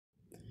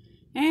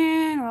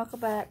and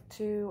welcome back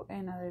to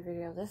another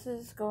video. This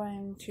is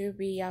going to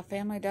be a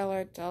Family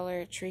Dollar,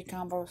 Dollar Tree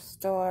combo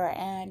store,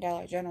 and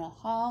Dollar General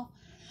haul.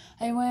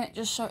 I went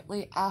just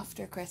shortly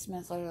after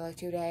Christmas, literally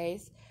 2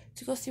 days,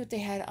 to go see what they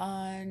had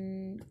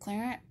on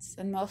clearance,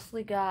 and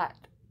mostly got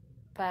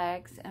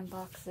bags and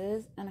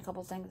boxes and a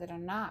couple things that are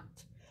not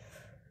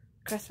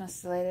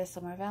Christmas related.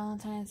 Some are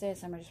Valentine's Day,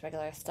 some are just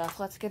regular stuff.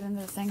 Let's get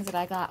into the things that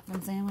I got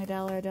from Family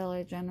Dollar,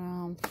 Dollar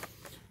General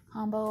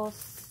combo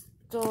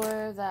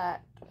store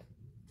that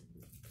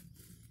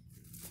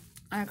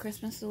are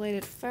Christmas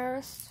related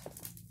first.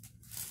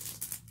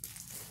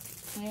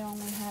 I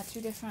only had 2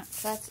 different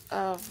sets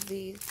of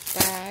these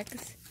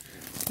bags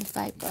for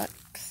 $5.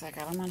 I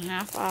got them on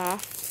half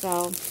off,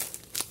 so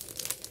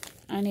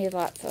I need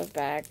lots of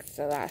bags,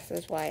 so that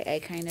is why I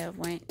kind of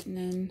went and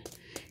then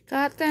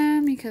got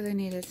them, because I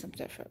needed some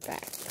different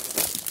bags.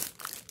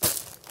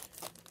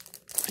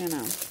 So,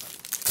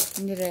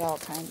 I needed all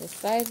kinds of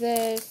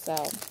sizes,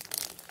 so.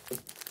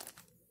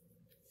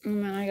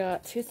 And then I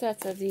got 2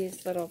 sets of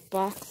these little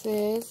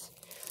boxes.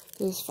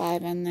 There's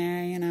 5 in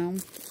there, a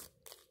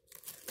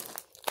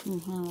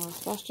little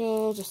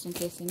special, just in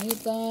case you need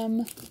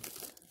them.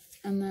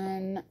 And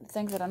then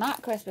things that are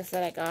not Christmas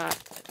that I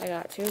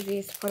got 2 of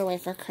these to put away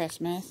for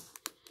Christmas.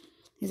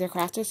 These are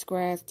Crafted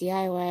Squares,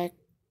 DIY,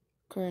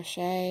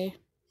 crochet,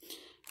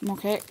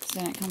 kicks,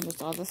 and it comes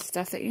with all the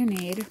stuff that you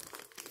need.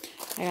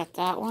 I got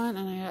that one,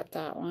 and I got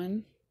that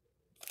one.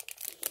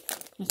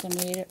 If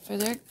somebody need it for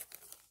their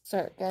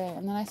start getting.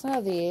 And then I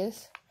saw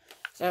these.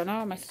 So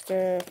now my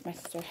sister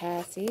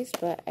has these,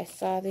 but I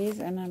saw these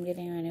and I'm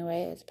getting her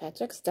anyway. It's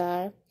Patrick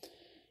Star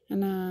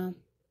and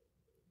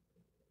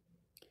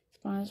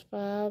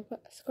SpongeBob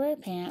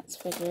SquarePants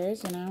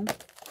figures,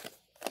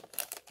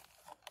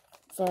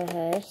 for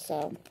her.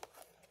 So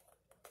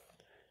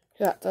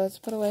got those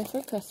put away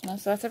for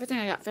Christmas. So that's everything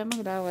I got.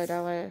 Family Dollar,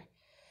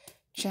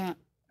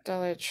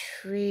 Dollar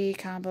Tree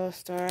combo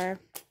store.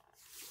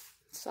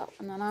 So,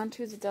 and then on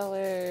to the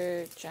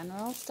Dollar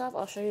General stuff.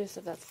 I'll show you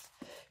stuff that's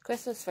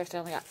Christmas first. I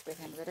only got 3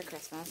 things that are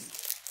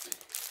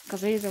Christmas, because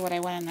these are what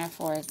I went in there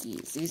for, is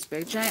these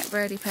big giant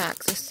variety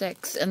packs of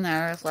 6, and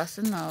there's less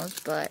than those,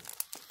 but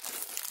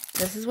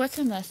this is what's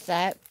in this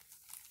set,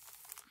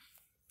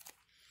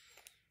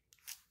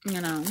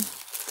 and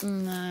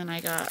then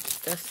I got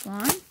this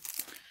one.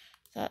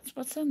 That's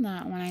what's in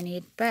that one. I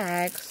need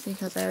bags,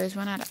 because I always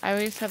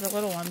have the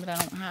little one, but I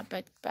don't have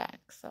big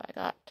bags, so I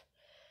got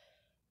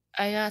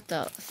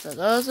those. So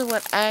those are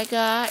what I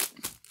got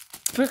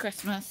for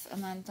Christmas.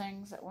 And then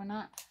things that were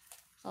not.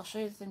 So I'll show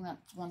you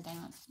one thing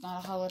that's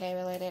not a holiday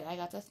related. I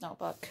got this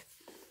notebook.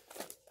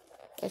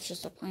 It's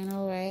just a plain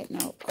old white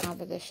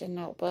composition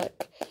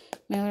notebook.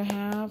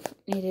 Mailer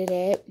needed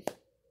it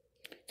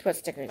to put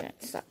stickers in.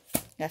 So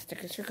got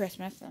stickers for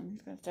Christmas, and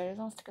he's gonna start his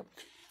own sticker.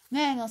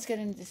 Then let's get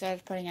into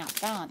started putting out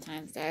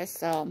Valentine's Day.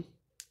 So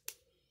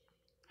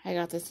I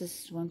got this.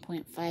 This is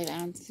 1.5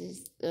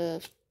 ounces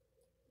of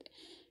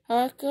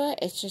Orca.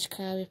 It's just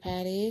Krabby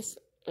Patties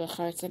with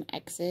hearts and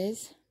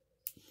X's.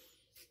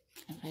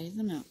 I phase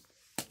them out.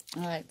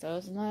 I like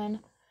those. And then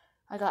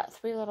I got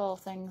 3 little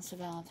things for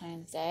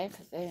Valentine's Day,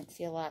 because I didn't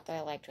see a lot that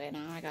I liked right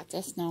now. I got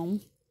this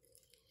gnome.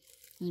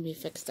 It's going to be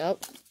fixed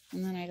up.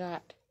 And then I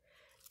got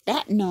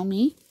that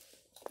gnomey.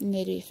 It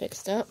need to be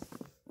fixed up.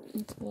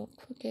 It's a little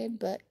crooked,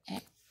 but eh.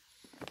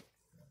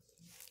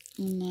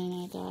 And then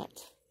I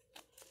got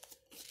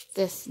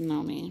this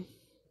gnomey.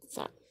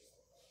 So,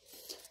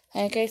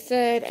 like I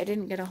said, I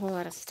didn't get a whole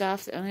lot of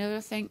stuff. The only other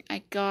thing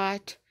I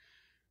got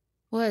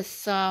was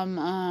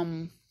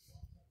some,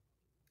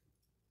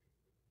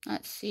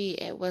 let's see,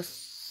 it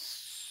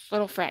was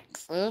Little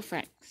Franks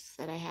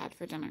that I had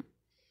for dinner.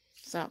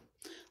 So,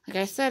 like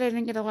I said, I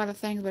didn't get a lot of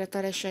things, but I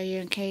thought I'd show you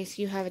in case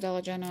you have a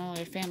Dollar General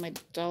or Family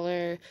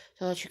Dollar,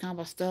 Dollar Tree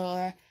combo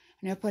store, and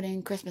you're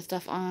putting Christmas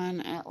stuff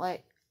on at,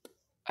 like,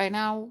 right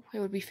now, it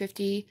would be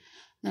 $50,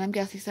 then I'm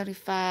guessing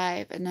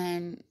 $75, and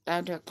then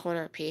down to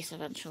 $1/4 a piece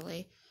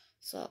eventually.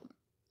 So,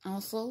 I'll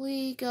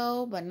slowly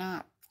go, but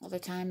not all the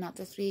time, not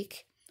this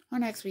week or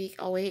next week.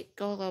 I'll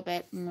go a little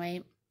bit and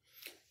wait.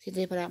 See if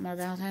they put out more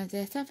Valentine's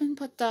Day stuff and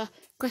put the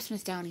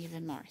Christmas down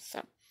even more.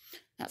 So,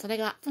 that's what I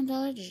got from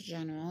Dollar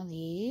General.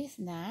 These,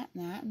 that,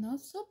 and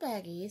those soap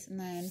baggies. And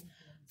then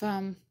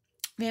from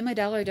Family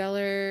Dollar,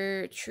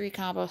 Dollar Tree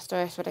combo store,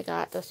 that's what I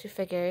got. Those 2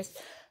 figures,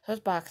 those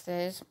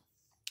boxes,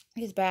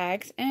 these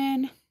bags,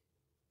 and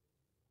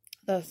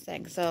those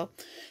things. So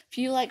if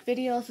you like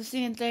videos of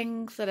seeing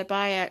things that I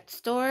buy at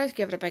stores,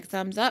 give it a big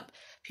thumbs up.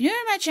 If you're new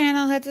to my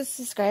channel, hit the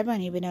subscribe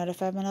button. You'll be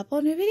notified when I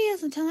upload new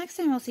videos. Until next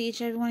time, I'll see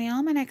each and every one of y'all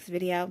in my next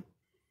video.